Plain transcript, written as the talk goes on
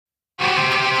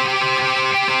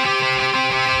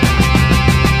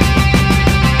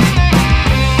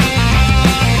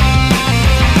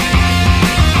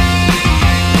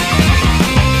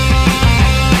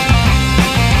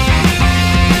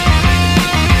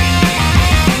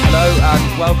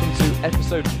and welcome to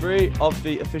episode 3 of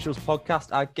the Officials Podcast.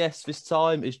 Our guest this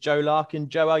time is Joe Larkin.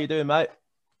 Joe, how you doing, mate?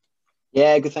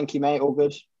 Yeah, good, thank you, mate. All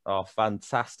good. Oh,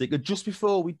 fantastic. Just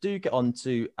before we do get on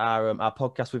to our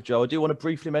podcast with Joe, I do want to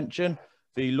briefly mention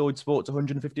the Lloyd Sports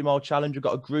 150 Mile Challenge. We've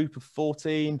got a group of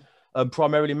 14,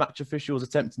 primarily match officials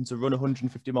attempting to run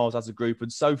 150 miles as a group.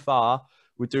 And so far,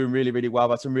 we're doing really, really well.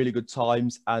 We've had some really good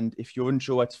times. And if you're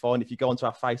unsure where to find, if you go onto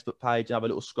our Facebook page and have a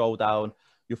little scroll down,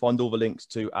 you'll find all the links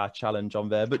to our challenge on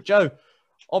there. But Joe,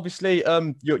 obviously,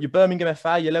 you're Birmingham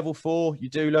FA, you're level 4, you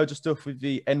do loads of stuff with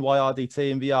the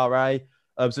NYRDT and VRA.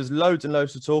 So there's loads and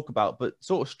loads to talk about, but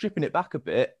sort of stripping it back a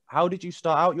bit, how did you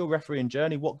start out your refereeing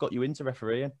journey? What got you into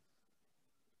refereeing?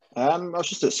 I was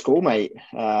just at school, mate,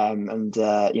 and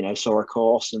saw a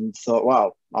course and thought,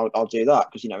 wow, I'll do that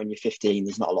because when you're 15,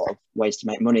 there's not a lot of ways to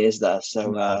make money, is there?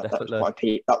 So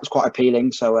that was quite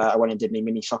appealing. So I went and did my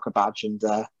mini soccer badge and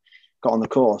got on the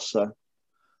course. So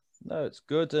no, it's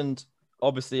good. And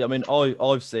obviously, I mean,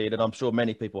 I've seen, and I'm sure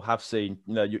many people have seen,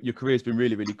 your career's been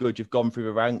really, really good. You've gone through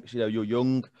the ranks, you're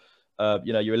young,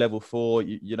 you're a level 4,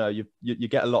 you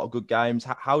get a lot of good games.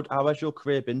 How has your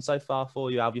career been so far for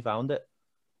you? How have you found it?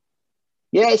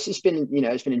 Yeah, it's been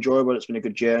enjoyable. It's been a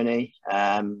good journey.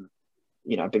 I've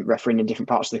been refereeing in different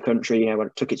parts of the country, when I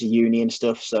took it to uni and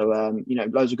stuff. So,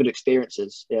 loads of good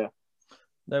experiences. Yeah.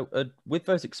 No, with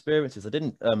those experiences, I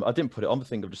didn't put it on the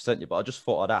thing I've just sent you, but I just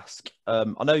thought I'd ask.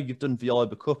 I know you've done the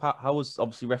IBA Cup. How was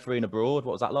obviously refereeing abroad?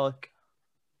 What was that like?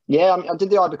 Yeah, I did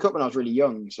the IBA Cup when I was really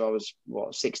young. So I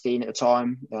was 16 at the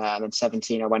time, and then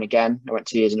 17 I went again. I went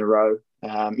 2 years in a row.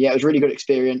 It was a really good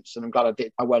experience, and I'm glad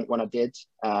I went when I did,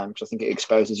 because I think it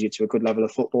exposes you to a good level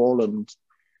of football, and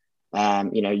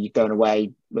you're going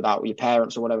away without your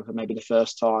parents or whatever for maybe the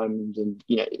first time, and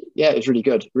it was really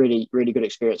good, really, really good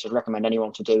experience. I'd recommend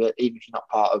anyone to do it, even if you're not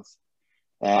part of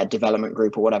a development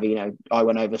group or whatever. I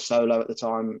went over solo at the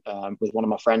time with one of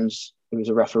my friends who was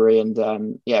a referee, and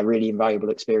really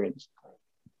invaluable experience.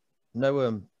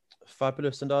 No,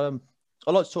 fabulous. And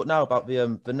I'd like to talk now about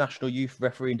the National Youth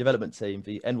Refereeing Development Team,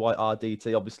 the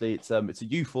NYRDT. Obviously, it's a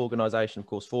youth organisation, of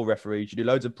course, for referees. You do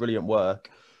loads of brilliant work.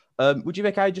 Would you be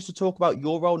okay just to talk about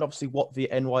your role and obviously what the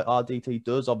NYRDT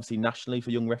does, obviously nationally for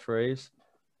young referees?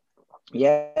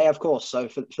 Yeah, of course. So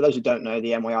for those who don't know,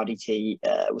 the NYRDT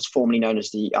was formerly known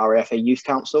as the RAFA Youth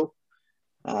Council.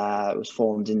 It was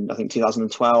formed in, I think,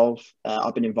 2012.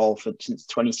 I've been involved since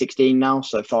 2016 now,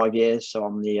 so 5 years. So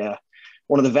I'm the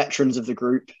one of the veterans of the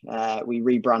group. We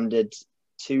rebranded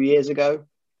 2 years ago,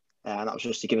 and that was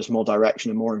just to give us more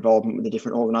direction and more involvement with the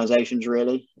different organisations,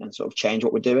 really, and sort of change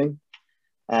what we're doing.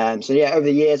 Over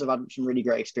the years, I've had some really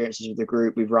great experiences with the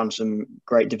group. We've run some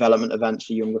great development events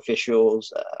for young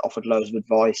officials, offered loads of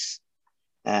advice,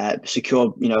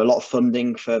 secured, a lot of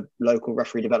funding for local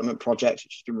referee development projects,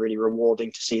 which has been really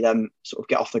rewarding to see them sort of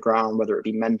get off the ground, whether it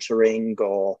be mentoring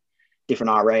or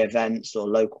different RA events or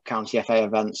local county FA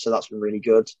events. So that's been really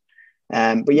good.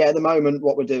 At the moment,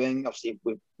 what we're doing, obviously,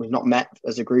 we've not met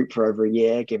as a group for over a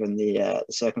year, given the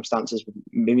circumstances.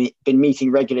 We've been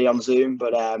meeting regularly on Zoom,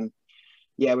 but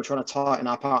we're trying to tighten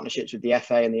our partnerships with the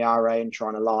FA and the RA and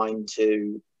trying to align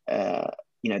to,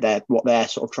 what they're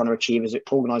sort of trying to achieve as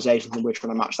organisations, and we're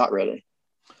trying to match that, really.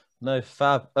 No,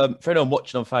 fab. For anyone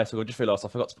watching on Facebook, I just realised I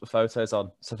forgot to put the photos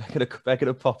on, so they're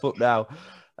gonna pop up now.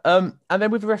 And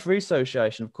then with the Referee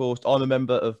Association, of course, I'm a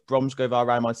member of Bromsgrove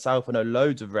RA myself. I know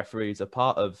loads of referees are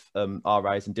part of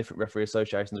RAs and different referee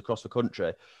associations across the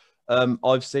country.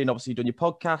 I've seen, obviously, you've done your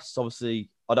podcasts. Obviously,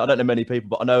 I don't know many people,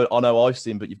 but I know I've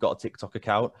seen, but you've got a TikTok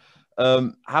account.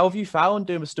 How have you found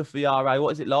doing the stuff for the RA?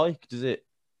 What is it like? Does it,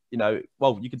 you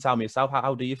can tell me yourself.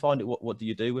 How do you find it? What do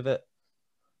you do with it?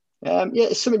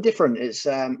 It's something different. It's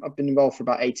I've been involved for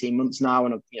about 18 months now,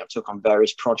 and I've took on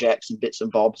various projects and bits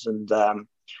and bobs, and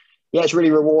it's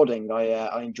really rewarding.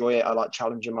 I enjoy it. I like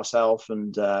challenging myself,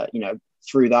 and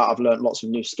through that I've learned lots of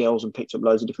new skills and picked up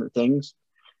loads of different things.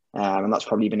 And that's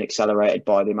probably been accelerated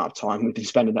by the amount of time we've been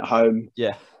spending at home.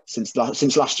 Yeah. Since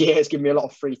last year, it's given me a lot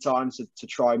of free time to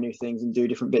try new things and do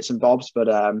different bits and bobs. But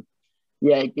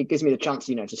it gives me the chance,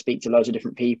 to speak to loads of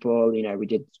different people. We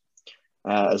did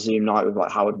a Zoom night with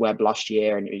like Howard Webb last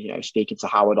year, and speaking to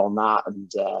Howard on that,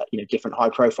 and different high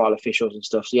profile officials and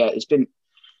stuff. So it's been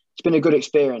a good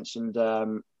experience, and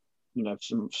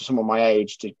for someone my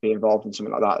age to be involved in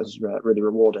something like that is really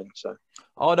rewarding. So.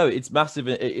 Oh no, it's massive.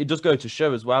 It does go to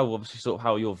show as well, obviously, sort of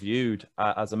how you're viewed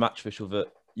as a match official, that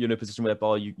you're in a position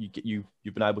whereby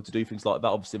you've been able to do things like that.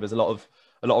 Obviously, there's a lot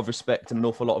of respect and an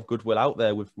awful lot of goodwill out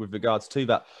there with regards to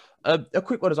that. A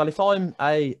quick one as well. If I'm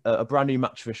a brand new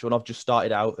match official and I've just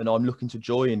started out and I'm looking to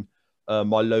join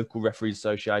my local referees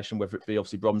association, whether it be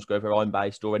obviously Bromsgrove where I'm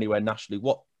based or anywhere nationally,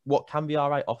 what can the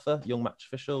RA offer young match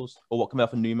officials, or what can they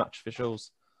offer new match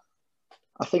officials?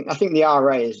 I think the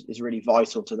RA is really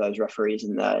vital to those referees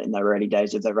in their early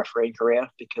days of their refereeing career,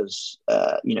 because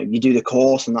you do the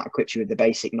course and that equips you with the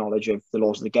basic knowledge of the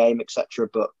laws of the game, etc.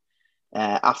 But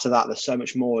after that, there's so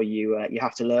much more you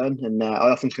have to learn, and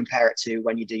I often compare it to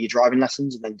when you do your driving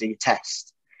lessons and then do your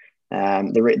test.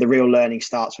 The real learning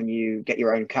starts when you get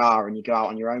your own car and you go out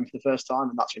on your own for the first time,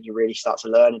 and that's when you really start to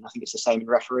learn. And I think it's the same in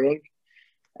refereeing.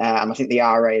 And I think the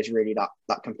RA is really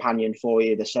that companion for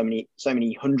you. There's so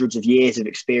many hundreds of years of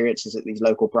experiences at these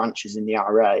local branches in the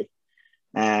RA,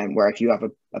 where if you have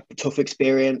a tough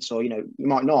experience, or you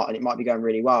might not, and it might be going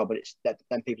really well, but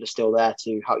then people are still there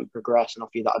to help you progress and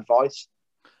offer you that advice.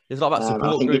 It's like that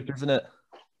support group, isn't it?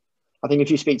 I think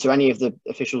if you speak to any of the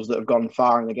officials that have gone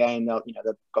far in the game,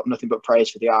 they've got nothing but praise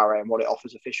for the RA and what it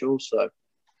offers officials. So.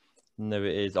 No,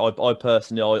 it is. I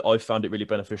personally, I found it really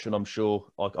beneficial. And I'm sure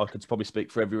I could probably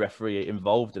speak for every referee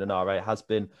involved in an RA. It has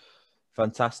been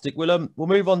fantastic. We'll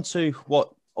move on to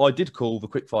what I did call the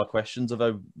quickfire questions,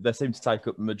 although they seem to take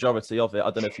up the majority of it. I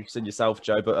don't know if you've seen yourself,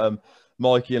 Joe, but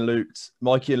Mikey and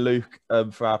Luke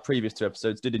for our previous 2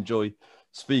 episodes did enjoy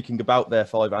speaking about their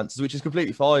 5 answers, which is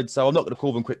completely fine. So I'm not going to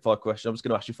call them quickfire questions. I'm just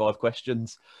going to ask you 5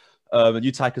 questions, and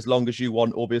you take as long as you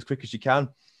want or be as quick as you can.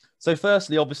 So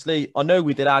firstly, obviously, I know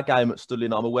we did our game at Studley,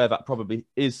 and I'm aware that probably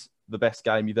is the best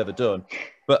game you've ever done.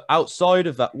 But outside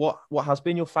of that, what has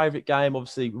been your favourite game?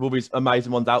 Obviously, with all these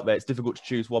amazing ones out there, it's difficult to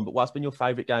choose one, but what's been your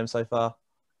favourite game so far?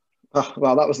 Oh,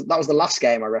 well, that was the last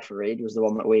game I refereed, was the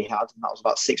one that we had, and that was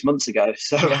about 6 months ago.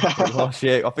 So yeah, it was,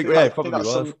 yeah. I think it probably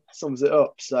was. Sums it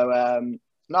up. So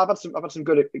no, I've had some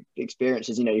good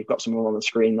experiences. You've got some more on the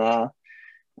screen there.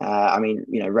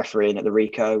 Refereeing at the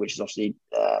Rico, which is obviously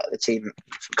the team,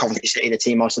 Coventry City, the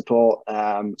team I support.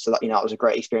 So that that was a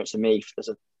great experience for me as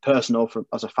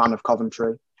a fan of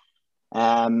Coventry.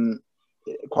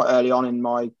 Quite early on in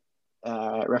my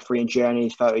refereeing journey,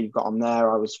 the photo you've got on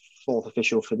there, I was 4th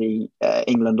official for the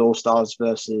England All Stars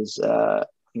versus I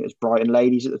think it was Brighton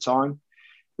Ladies at the time,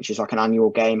 which is like an annual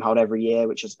game held every year,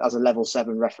 which is as a level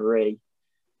 7 referee.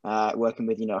 Working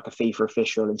with like a FIFA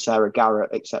official and Sarah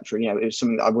Garrett, etc. It was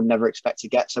something that I would never expect to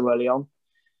get so early on.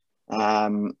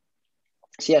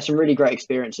 So yeah, some really great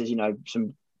experiences.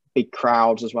 Some big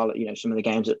crowds as well. Some of the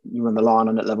games that you run the line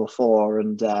on at level 4,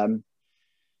 and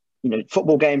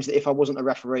football games that if I wasn't a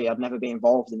referee, I'd never be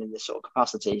involved in this sort of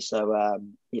capacity. So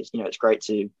it's great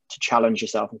to challenge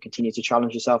yourself and continue to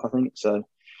challenge yourself, I think. So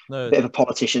a bit of a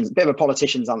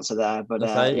politician's answer there, but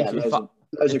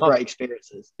those are great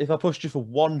experiences. If I pushed you for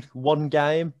one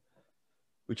game,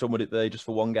 which one would it be? Just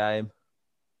for one game?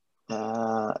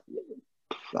 That's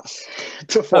a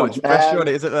tough one. It's pressure on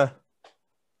it, isn't there?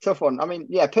 Tough one. I mean,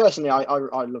 yeah, personally, I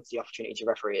love the opportunity to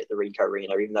referee at the Rico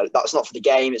Arena, even though that's not for the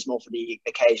game; it's more for the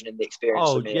occasion and the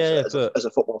experience for me as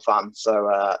a football fan. So,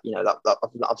 I've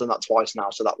done that twice now,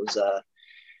 so that was.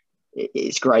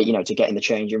 It's great, to get in the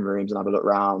changing rooms and have a look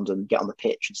around and get on the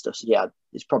pitch and stuff. So yeah,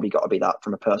 it's probably got to be that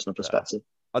from a personal perspective.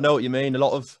 I know what you mean. A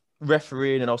lot of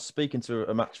refereeing, and I was speaking to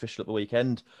a match official at the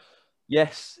weekend.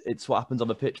 Yes, it's what happens on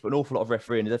the pitch, but an awful lot of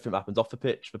refereeing is everything that happens off the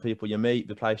pitch, for people you meet,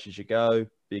 the places you go,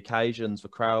 the occasions, the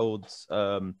crowds,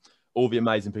 all the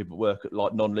amazing people that work at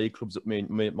like non-league clubs that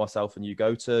myself and you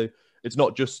go to. It's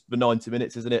not just the 90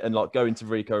 minutes, isn't it? And like going to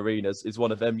Rico Arenas is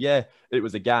one of them. Yeah, it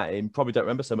was a game. Probably don't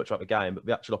remember so much about the game, but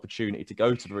the actual opportunity to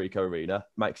go to the Rico Arena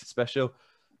makes it special.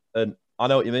 And I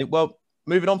know what you mean. Well,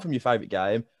 moving on from your favourite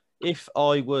game, if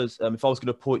I was going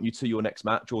to point you to your next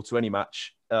match or to any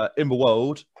match in the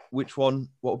world, what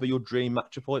would be your dream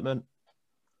match appointment?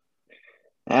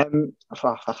 I don't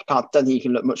think you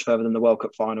can look much further than the World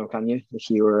Cup final, can you? If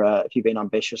you're being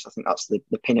ambitious, I think that's the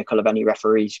pinnacle of any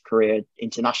referee's career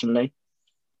internationally.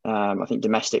 I think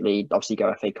domestically, obviously,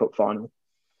 go FA Cup final.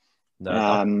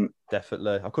 No,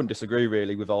 definitely. I couldn't disagree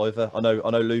really with either. I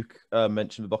know Luke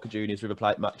mentioned the Boca Juniors River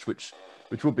Plate match, which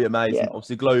would be amazing. Yeah.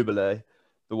 Obviously, globally,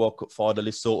 the World Cup final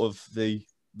is sort of the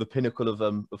pinnacle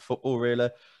of football, really.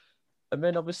 And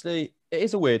then obviously it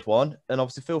is a weird one, and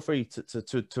obviously feel free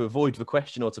to avoid the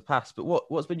question or to pass. But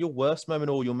what's been your worst moment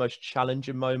or your most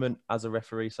challenging moment as a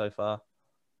referee so far?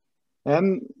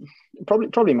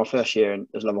 Probably my first year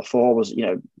as level 4 was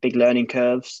big learning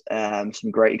curves,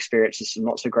 some great experiences, some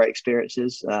not so great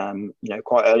experiences.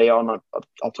 Quite early on,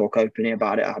 I'll talk openly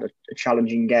about it. I had a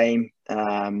challenging game,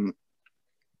 and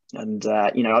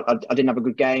I didn't have a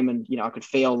good game, and I could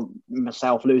feel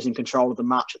myself losing control of the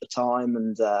match at the time,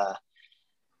 and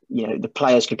the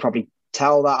players could probably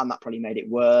tell that, and that probably made it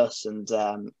worse. And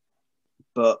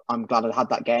but I'm glad I had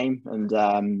that game, and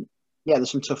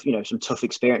there's some tough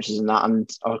experiences in that, and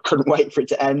I couldn't wait for it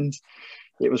to end.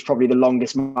 It was probably the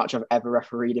longest match I've ever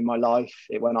refereed in my life.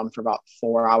 It went on for about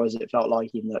 4 hours, it felt like,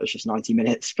 even though it was just 90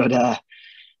 minutes. But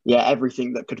yeah,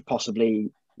 everything that could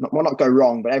possibly, not go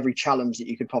wrong, but every challenge that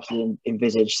you could possibly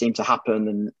envisage seemed to happen.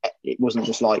 And it wasn't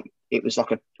just like, it was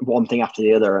like one thing after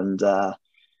the other. And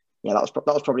yeah, that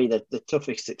was probably the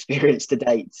toughest experience to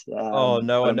date. Oh,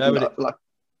 no, I know.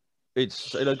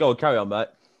 Go on, carry on, mate.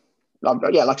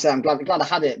 Yeah, like I say, I'm glad I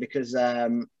had it because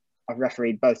I've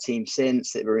refereed both teams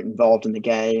since that were involved in the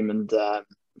game, and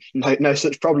no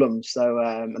such problems. So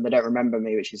and they don't remember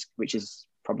me, which is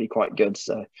probably quite good.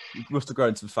 So you must have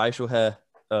grown some facial hair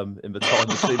in the time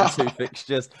between the two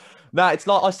fixtures. No, it's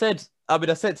like I said. I mean,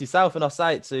 I said to yourself, and I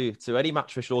say it to any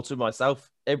match official or to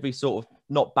myself. Every sort of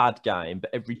not bad game,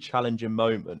 but every challenging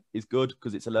moment is good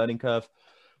because it's a learning curve.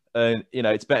 And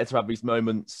it's better to have these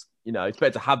moments. It's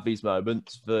better to have these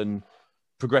moments than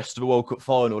progress to the World Cup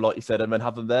final, like you said, and then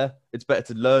have them there. It's better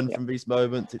to learn from these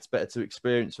moments. It's better to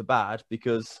experience the bad,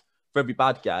 because for every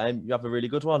bad game, you have a really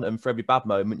good one. And for every bad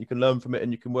moment, you can learn from it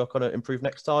and you can work on it, improve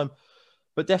next time.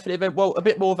 But definitely, a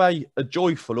bit more of a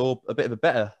joyful or a bit of a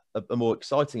better, a more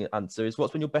exciting answer is,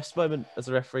 what's been your best moment as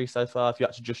a referee so far, if you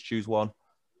had to just choose one?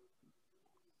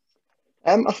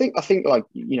 I think like,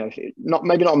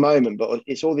 maybe not a moment, but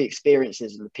it's all the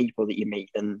experiences and the people that you meet.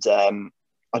 And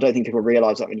I don't think people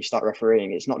realise that when you start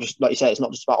refereeing, it's not just, like you say, it's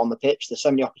not just about on the pitch. There's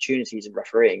so many opportunities in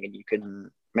refereeing, and you can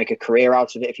make a career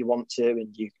out of it if you want to.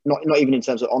 And you not even in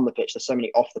terms of on the pitch, there's so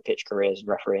many off the pitch careers in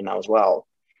refereeing now as well.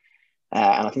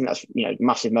 And I think that's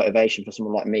massive motivation for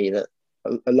someone like me, that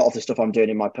a lot of the stuff I'm doing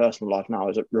in my personal life now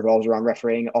revolves around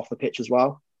refereeing off the pitch as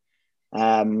well.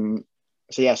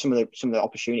 So yeah, some of the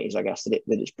opportunities, I guess, that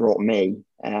it's brought me,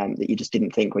 that you just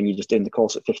didn't think when you're just doing the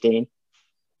course at 15.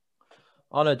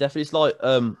 Oh no, definitely. It's like I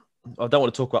don't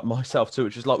want to talk about myself too,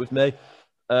 which is like with me.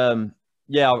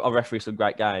 Yeah, I referee some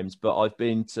great games, but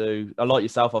like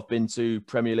yourself, I've been to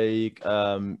Premier League,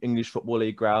 English Football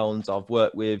League grounds. I've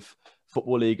worked with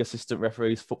Football League assistant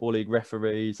referees, Football League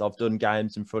referees. I've done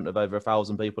games in front of over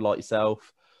 1,000 people like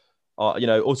yourself.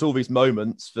 Also all these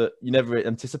moments that you never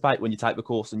anticipate when you take the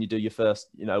course and you do your first,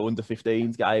 under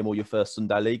 15s game or your first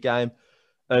Sunday League game.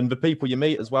 And the people you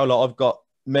meet as well. Like, I've got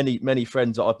many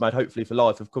friends that I've made hopefully for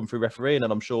life have come through refereeing,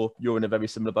 and I'm sure you're in a very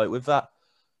similar boat with that.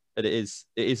 And it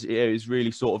is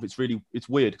really sort of, it's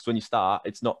weird because when you start,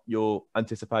 it's not your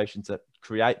anticipation to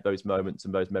create those moments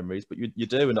and those memories, but you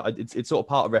do, and it's sort of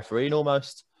part of refereeing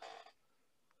almost.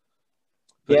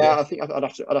 But yeah, I think I'd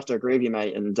have to agree with you,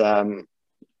 mate. And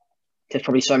there's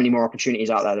probably so many more opportunities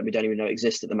out there that we don't even know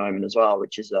exist at the moment as well,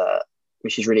 which is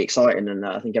really exciting. And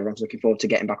I think everyone's looking forward to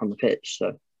getting back on the pitch.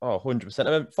 So. Oh,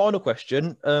 100%. Final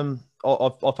question.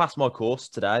 I've passed my course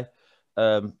today,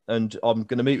 and I'm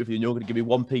going to meet with you, and you're going to give me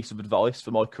one piece of advice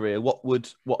for my career. What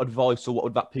advice, or what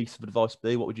would that piece of advice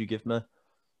be? What would you give me?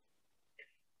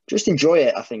 Just enjoy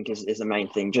it, I think, is the main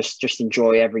thing. Just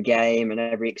enjoy every game and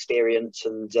every experience,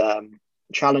 and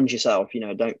challenge yourself.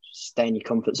 Don't stay in your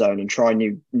comfort zone and try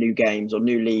new games or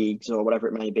new leagues or whatever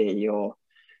it may be, or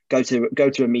go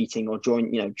to a meeting, or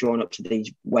join up to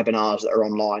these webinars that are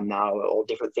online now, or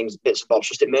different things, bits and bobs.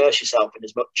 Just immerse yourself in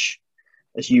as much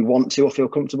as you want to or feel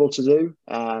comfortable to do.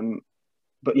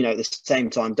 But at the same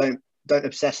time, don't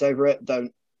obsess over it.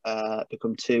 Don't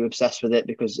become too obsessed with it,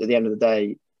 because at the end of the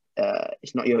day,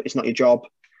 it's not your job.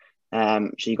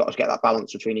 So you've got to get that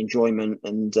balance between enjoyment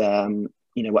and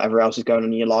whatever else is going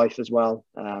on in your life as well.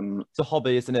 It's a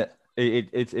hobby, isn't it?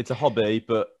 It's a hobby,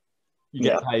 but you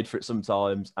get paid for it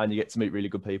sometimes, and you get to meet really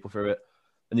good people through it,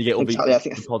 and you get all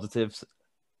the positives.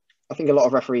 I think a lot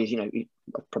of referees,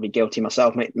 probably guilty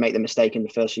myself, make the mistake in the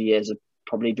first few years of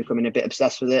probably becoming a bit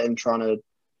obsessed with it and trying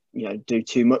to, do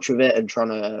too much with it and trying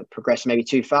to progress maybe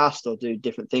too fast or do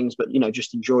different things. But,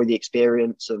 just enjoy the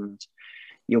experience, and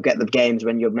you'll get the games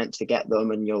when you're meant to get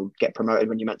them, and you'll get promoted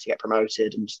when you're meant to get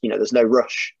promoted. And, there's no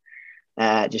rush.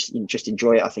 Just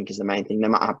enjoy it, I think, is the main thing. No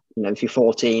matter, if you're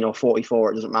 14 or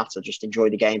 44, it doesn't matter. Just enjoy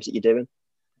the games that you're doing.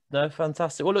 No,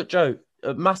 fantastic. Well, look, Joe,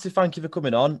 a massive thank you for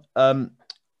coming on.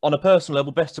 On a personal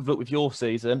level, best of luck with your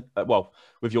season.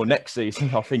 With your next season,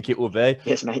 I think it will be.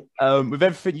 Yes, mate. With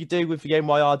everything you do with the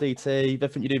NYRDT,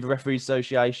 everything you do with the Referees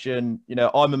Association,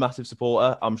 I'm a massive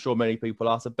supporter. I'm sure many people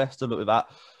are. So best of luck with that.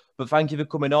 But thank you for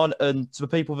coming on. And to the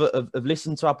people that have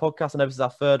listened to our podcast, and this is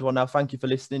our third one now, thank you for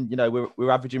listening.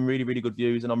 We're averaging really, really good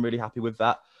views, and I'm really happy with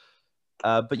that.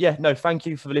 But yeah, no, thank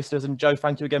you for the listeners. And Joe,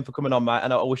 thank you again for coming on, mate.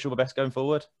 And I wish you all the best going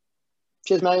forward.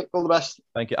 Cheers, mate. All the best.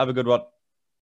 Thank you. Have a good one.